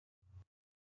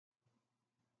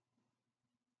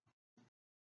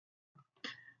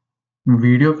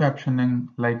Video captioning,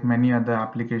 like many other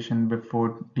applications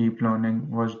before deep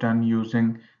learning, was done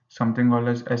using something called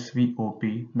as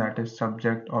SVOP, that is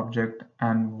subject, object,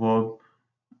 and verb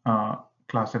uh,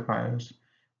 classifiers.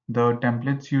 The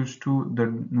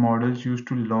models used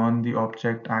to learn the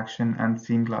object, action, and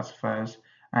scene classifiers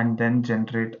and then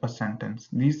generate a sentence.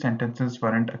 These sentences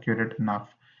weren't accurate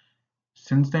enough.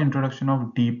 Since the introduction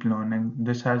of deep learning,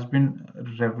 this has been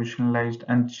revolutionized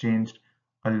and changed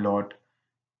a lot.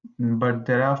 But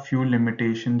there are few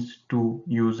limitations to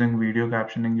using video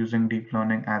captioning using deep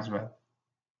learning as well.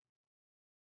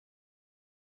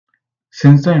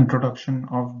 Since the introduction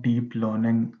of deep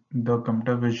learning, the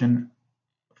computer vision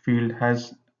field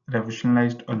has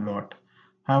revolutionized a lot.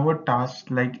 However,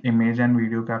 tasks like image and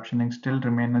video captioning still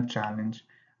remain a challenge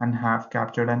and have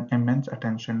captured an immense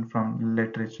attention from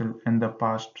literature in the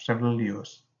past several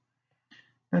years.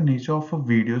 The nature of a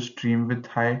video stream with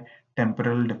high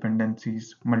temporal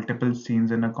dependencies, multiple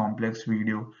scenes in a complex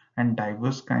video, and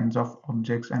diverse kinds of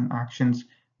objects and actions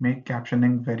make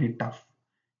captioning very tough.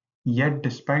 Yet,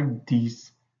 despite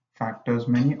these factors,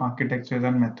 many architectures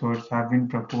and methods have been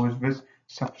proposed which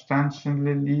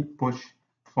substantially push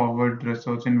forward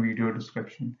research in video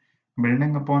description.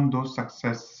 Building upon those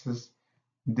successes,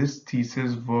 this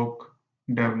thesis work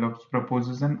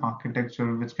proposes an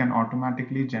architecture which can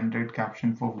automatically generate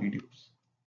caption for videos.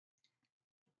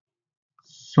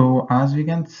 So as we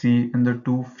can see in the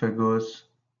two figures,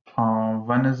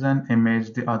 one is an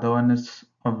image, the other one is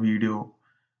a video.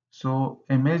 So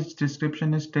image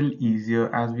description is still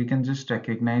easier as we can just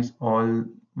recognize all,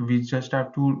 we just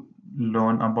have to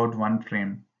learn about one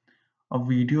frame. A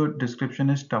video description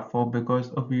is tougher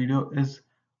because a video is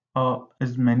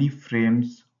many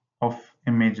frames of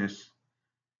images.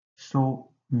 So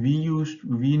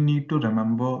we need to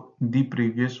remember the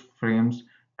previous frames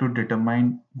to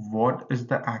determine what is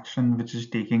the action which is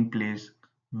taking place,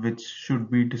 which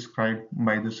should be described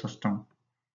by the system.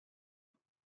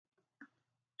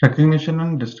 Recognition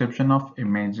and description of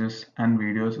images and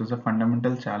videos is a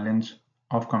fundamental challenge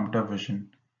of computer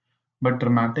vision, but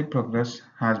dramatic progress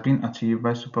has been achieved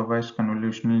by supervised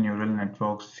convolutional neural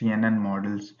networks (CNN)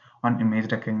 models on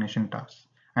image recognition tasks,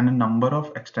 and a number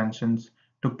of extensions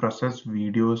to process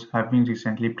videos have been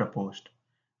recently proposed.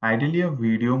 Ideally, a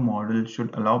video model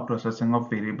should allow processing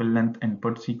of variable length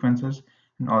input sequences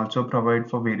and also provide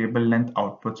for variable length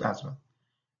outputs as well,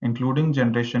 including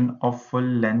generation of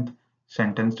full-length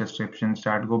sentence descriptions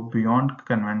that go beyond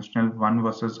conventional one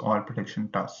versus all prediction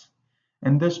tasks.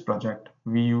 In this project,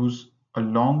 we use a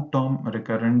long-term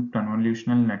recurrent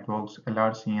convolutional networks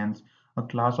 (LRCNs), a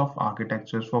class of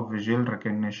architectures for visual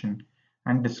recognition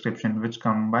and description which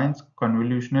combines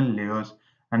convolutional layers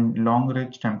and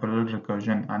long-range temporal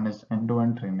recursion and is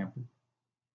end-to-end trainable.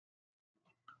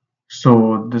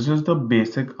 So this is the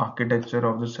basic architecture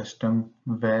of the system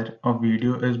where a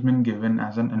video is been given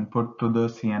as an input to the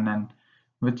CNN,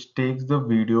 which takes the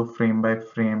video frame by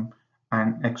frame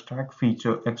and extracts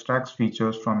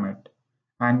features from it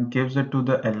and gives it to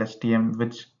the LSTM,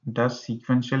 which does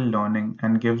sequential learning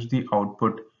and gives the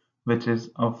output, which is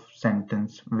a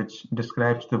sentence which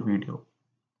describes the video.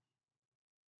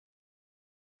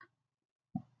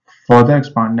 Further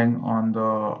expanding on the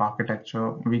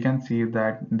architecture, we can see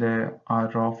that there are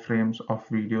raw frames of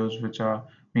videos which are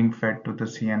being fed to the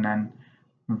CNN,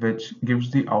 which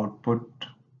gives the output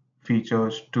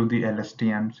features to the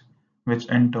LSTMs, which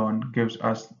in turn gives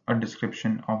us a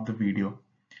description of the video.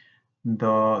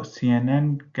 The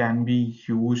CNN can be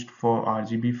used for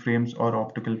RGB frames or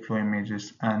optical flow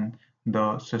images, and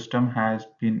the system has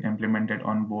been implemented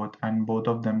on both, and both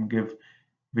of them give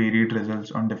varied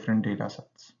results on different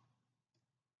datasets.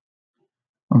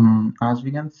 As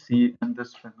we can see in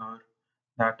this figure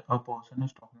that a person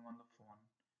is talking on the phone.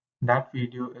 That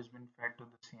video has been fed to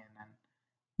the CNN.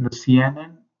 The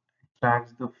CNN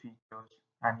extracts the features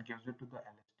and gives it to the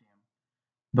LSTM.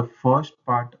 The first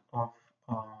part of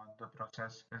the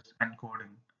process is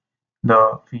encoding.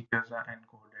 The features are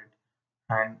encoded,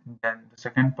 and then the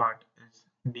second part is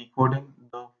decoding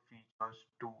the features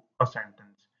to a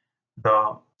sentence.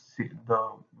 The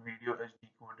video is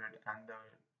decoded and the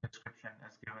description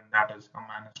is given, that is a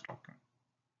man is talking.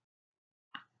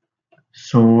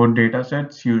 So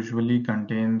datasets usually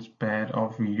contains pair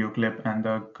of video clip and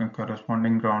the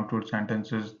corresponding ground truth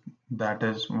sentences. That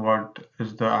is what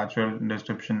is the actual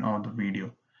description of the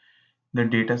video. The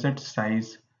dataset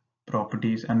size,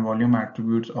 properties, and volume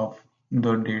attributes of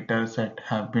the dataset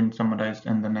have been summarized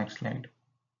in the next slide.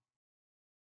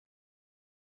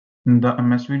 The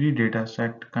MSVD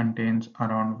dataset contains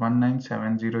around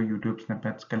 1970 YouTube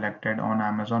snippets collected on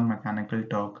Amazon Mechanical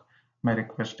Turk by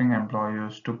requesting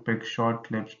employers to pick short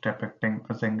clips depicting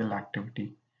a single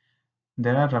activity.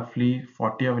 There are roughly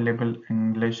 40 available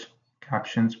English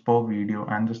captions per video,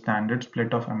 and the standard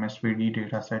split of MSVD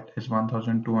dataset is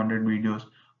 1,200 videos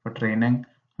for training,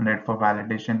 100 for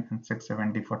validation, and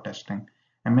 670 for testing.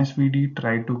 MSVD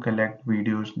tried to collect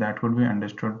videos that could be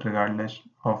understood regardless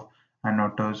of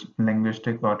annotator's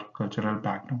linguistic or cultural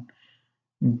background.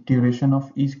 Duration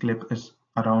of each clip is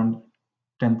around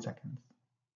 10 seconds.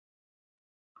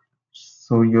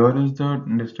 So here is the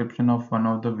description of one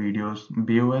of the videos.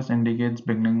 BOS indicates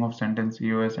beginning of sentence,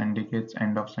 EOS indicates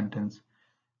end of sentence.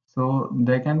 So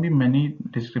there can be many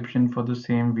description for the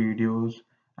same videos,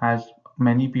 as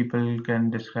many people can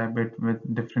describe it with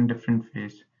different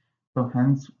ways. So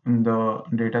hence the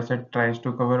dataset tries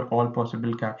to cover all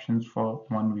possible captions for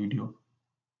one video.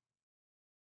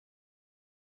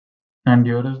 And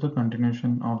here is the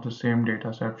continuation of the same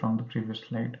dataset from the previous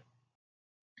slide.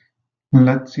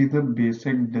 Let's see the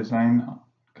basic design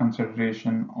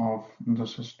consideration of the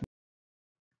system.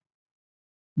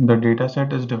 The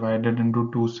dataset is divided into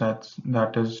two sets,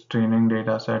 that is training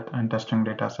dataset and testing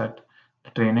dataset.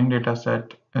 The training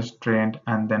dataset is trained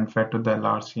and then fed to the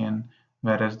LRCN,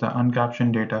 whereas the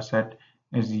uncaptioned dataset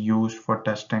is used for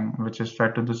testing, which is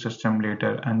fed to the system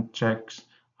later and checks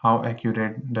how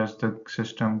accurate does the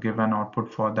system give an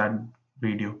output for that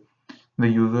video. The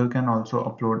user can also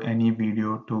upload any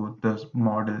video to this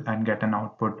model and get an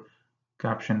output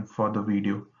caption for the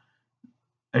video.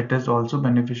 It is also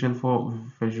beneficial for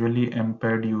visually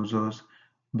impaired users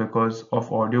because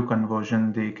of audio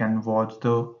conversion. They can watch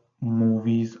the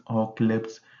movies or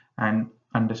clips and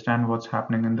understand what's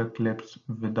happening in the clips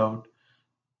without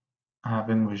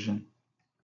having vision.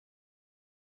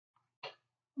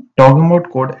 Talking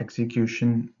about code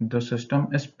execution, the system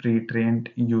is pre-trained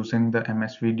using the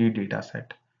MSVD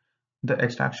dataset. The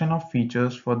extraction of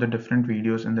features for the different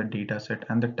videos in the dataset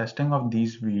and the testing of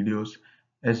these videos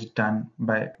is done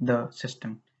by the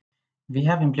system. We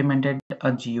have implemented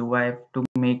a GUI to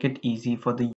make it easy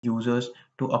for the users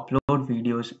to upload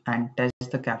videos and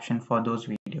test the caption for those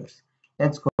videos.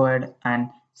 Let's go ahead and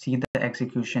see the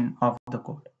execution of the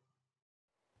code.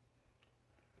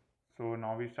 So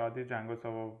now we start the Django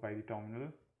server by the terminal.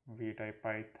 We type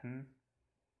python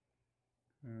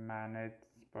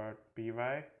manage.py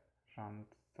run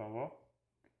server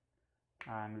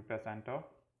and we press enter.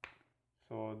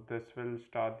 So this will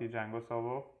start the Django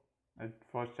server. It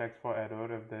first checks for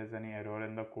error if there is any error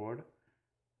in the code,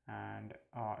 and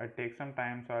it takes some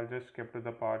time, so I'll just skip to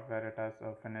the part where it has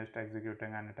finished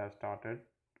executing and it has started.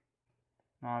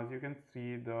 Now as you can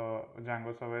see, the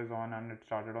Django server is on and it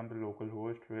started on the local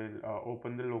host. We'll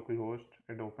open the local host.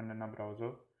 It opened in a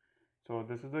browser. So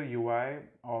this is the UI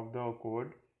of the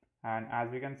code, and as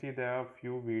we can see, there are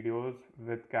few videos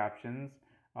with captions.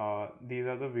 These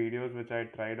are the videos which I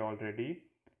tried already.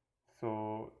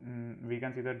 So we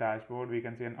can see the dashboard. We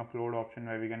can see an upload option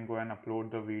where we can go and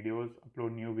upload the videos,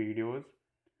 upload new videos.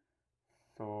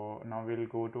 So now we'll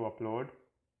go to upload.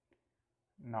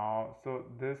 Now, so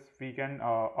this we can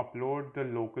upload the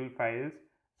local files.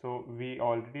 So we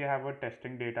already have a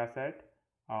testing data set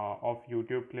of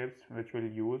YouTube clips which we'll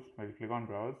use. We'll click on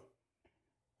browse.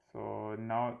 So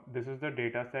now this is the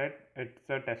data set. It's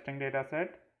a testing data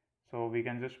set. So we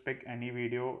can just pick any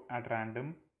video at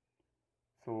random.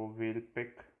 So we'll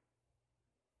pick,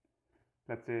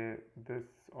 let's say this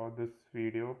or this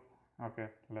video. Okay,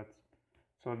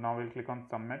 so now we'll click on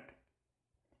submit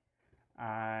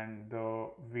and the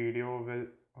video will,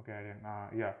 okay, I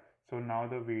didn't, yeah. So now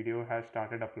the video has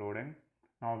started uploading.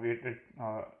 Now it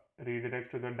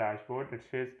redirects to the dashboard. It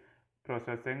says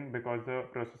processing because the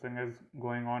processing is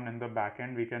going on in the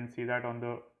backend. We can see that on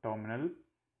the terminal.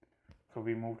 So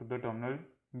we move to the terminal.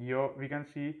 Here we can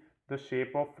see the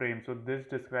shape of frame. So this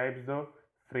describes the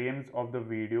frames of the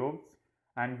videos,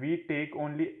 and we take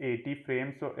only 80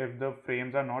 frames. So if the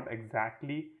frames are not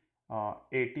exactly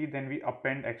 80, then we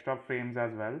append extra frames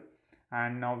as well.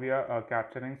 And now we are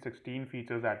capturing 16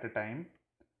 features at a time,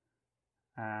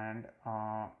 and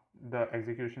the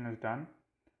execution is done.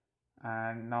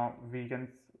 And now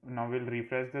we'll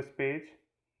refresh this page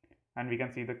and we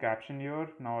can see the caption here.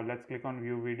 Now let's click on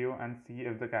view video and see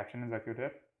if the caption is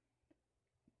accurate.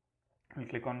 We'll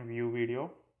click on view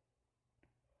video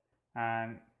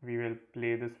and we will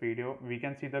play this video. We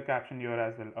can see the caption here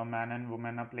as well. A man and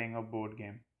woman are playing a board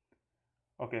game.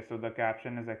 Okay, so the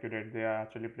caption is accurate. They are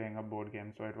actually playing a board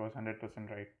game, so it was 100%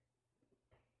 right.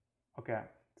 Okay,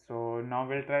 so now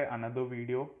we'll try another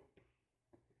video.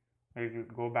 We'll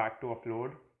go back to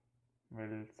upload.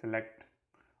 We'll select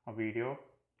a video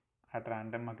at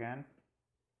random again.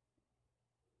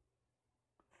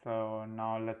 So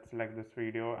now let's select this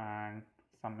video and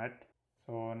submit.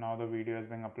 So now the video is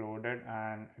being uploaded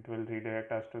and it will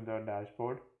redirect us to the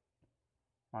dashboard.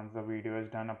 Once the video is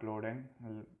done uploading,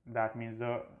 that means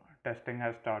the testing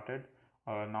has started.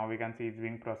 Now we can see it's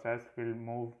being processed. We'll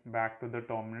move back to the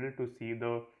terminal to see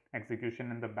the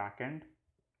execution in the backend.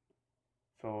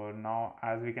 So now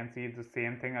as we can see, it's the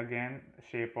same thing again,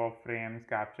 shape of frames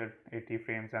captured 80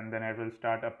 frames, and then it will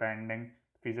start appending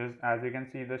features. As you can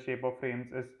see, the shape of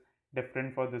frames is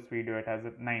different for this video. It has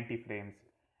 90 frames.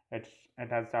 It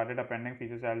has started appending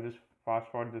features. I'll just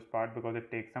fast forward this part because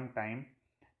it takes some time.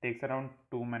 It takes around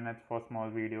 2 minutes for small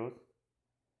videos.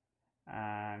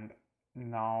 And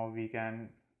now we can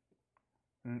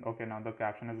okay, now the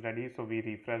caption is ready, so we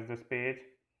refresh this page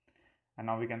and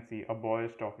now we can see a boy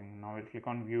is talking. Now we'll click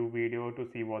on view video to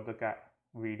see what the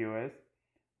video is.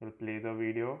 We'll play the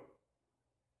video.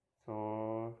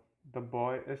 So the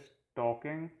boy is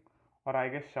talking, or I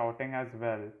guess shouting as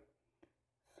well.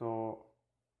 So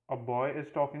a boy is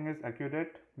talking is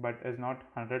accurate but is not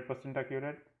 100%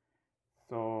 accurate,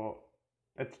 so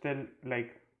it's still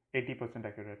like 80%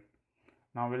 accurate.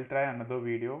 Now we'll try another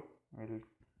video.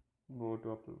 We'll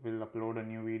upload a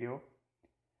new video.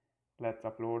 Let's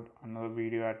upload another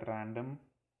video at random.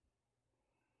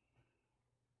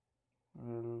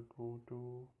 We'll go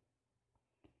to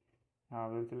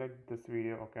we'll select this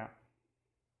video. Okay,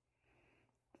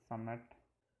 submit.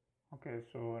 Okay,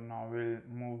 so now we'll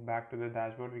move back to the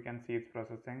dashboard. We can see it's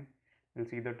processing. We'll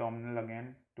see the terminal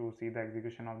again to see the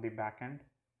execution of the backend.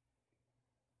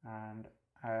 And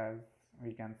as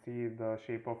we can see, the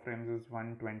shape of frames is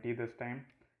 120 this time.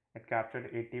 It captured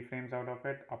 80 frames out of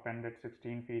it, appended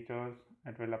 16 features.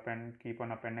 It will keep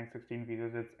on appending 16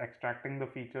 features. It's extracting the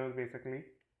features basically.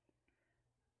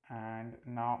 And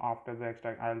now after the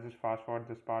extract, I'll just fast forward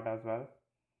this part as well.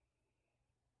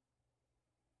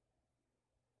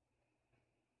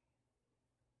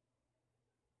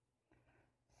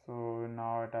 So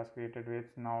now it has created waves.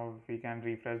 Now we can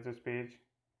refresh this page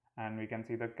and we can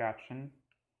see the caption.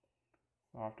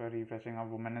 So after refreshing, a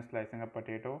woman is slicing a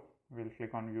potato. We'll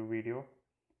click on view video,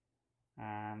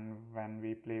 and when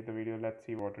we play the video, let's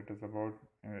see what it is about.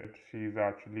 She's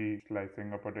actually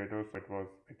slicing a potato, so it was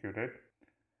accurate.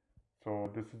 So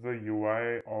this is the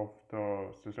UI of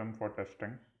the system for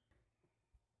testing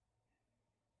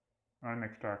and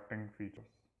extracting features.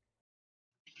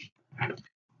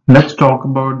 Let's talk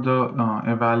about the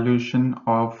evaluation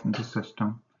of the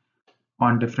system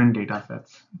on different data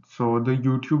sets. So the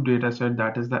YouTube dataset,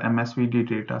 that is the MSVD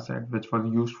dataset, which was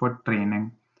used for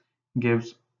training,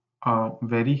 gives a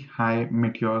very high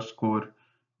Meteor score.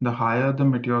 The higher the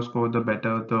Meteor score, the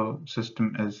better the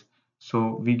system is.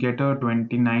 So we get a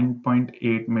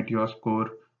 29.8 Meteor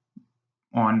score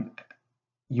on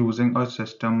using a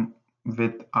system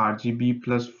with RGB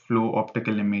plus flow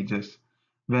optical images.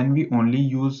 When we only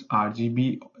use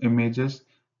RGB images,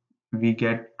 we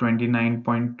get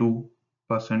 29.2%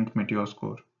 Meteor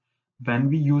score. When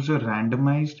we use a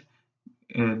randomized,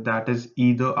 that is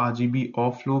either RGB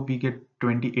or flow, we get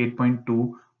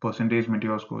 28.2 percentage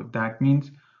Meteor score. That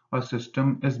means a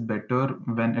system is better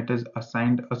when it is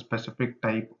assigned a specific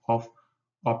type of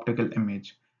optical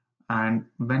image. And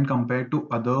when compared to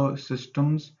other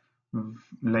systems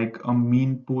like a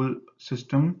mean pool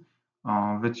system,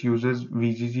 which uses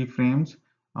VGG frames,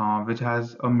 which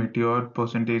has a Meteor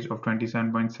percentage of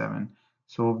 27.7.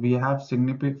 So we have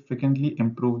significantly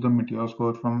improved the Meteor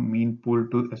score from mean pool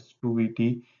to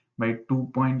S2VT by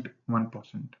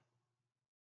 2.1%.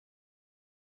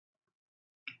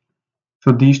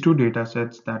 So these two data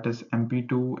sets, that is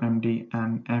MP2MD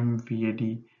and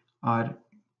MVAD, are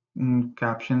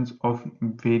captions of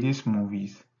various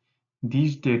movies.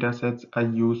 These datasets are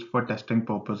used for testing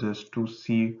purposes to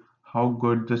see how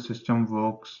good the system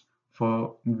works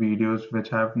for videos which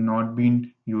have not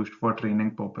been used for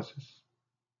training purposes.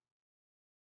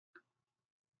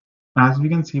 As we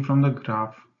can see from the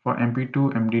graph, for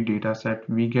MP2MD dataset,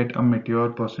 we get a Meteor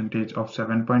percentage of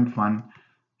 7.1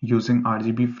 using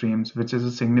RGB frames, which is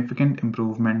a significant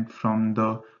improvement from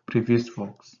the previous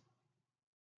works.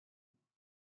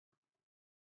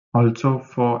 Also,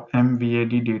 for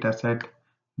MVAD dataset,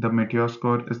 the Meteor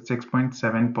score is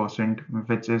 6.7%,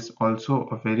 which is also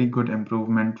a very good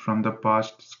improvement from the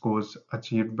past scores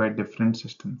achieved by different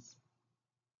systems.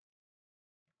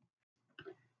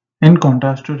 In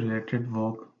contrast to related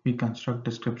work, we construct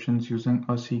descriptions using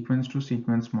a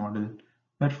sequence-to-sequence model,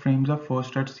 where frames are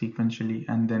first read sequentially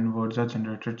and then words are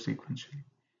generated sequentially.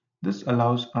 This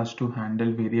allows us to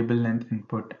handle variable length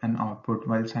input and output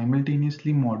while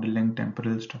simultaneously modeling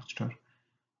temporal structure.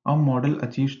 Our model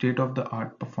achieves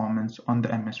state-of-the-art performance on the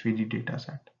MSVD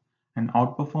dataset. and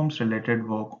outperforms related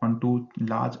work on two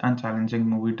large and challenging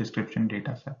movie description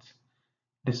datasets.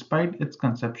 Despite its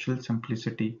conceptual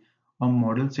simplicity, our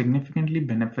model significantly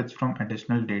benefits from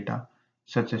additional data,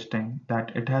 suggesting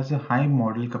that it has a high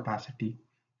model capacity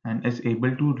and is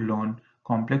able to learn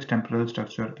complex temporal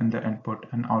structure in the input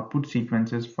and output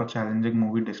sequences for challenging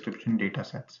movie description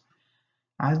datasets.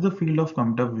 As the field of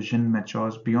computer vision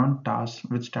matures beyond tasks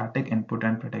with static input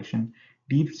and prediction,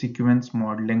 deep sequence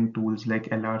modeling tools like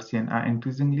LRCN are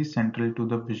increasingly central to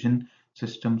the vision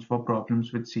systems for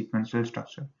problems with sequential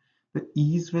structure. The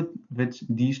ease with which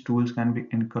these tools can be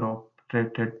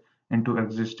incorporated into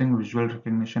existing visual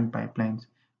recognition pipelines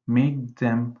make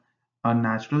them a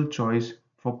natural choice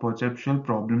for perceptual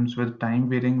problems with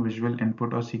time-varying visual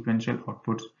input or sequential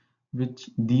outputs, which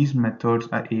these methods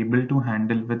are able to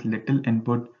handle with little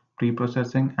input,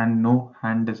 preprocessing, and no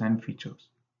hand-designed features.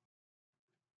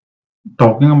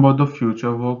 Talking about the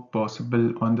future work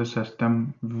possible on the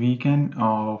system, we can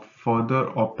further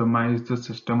optimize the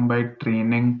system by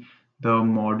training the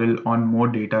model on more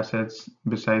data sets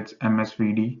besides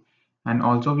MSVD. And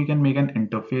also we can make an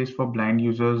interface for blind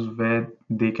users where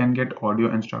they can get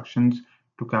audio instructions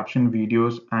to caption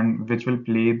videos and which will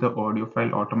play the audio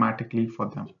file automatically for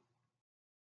them.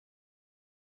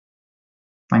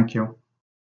 Thank you.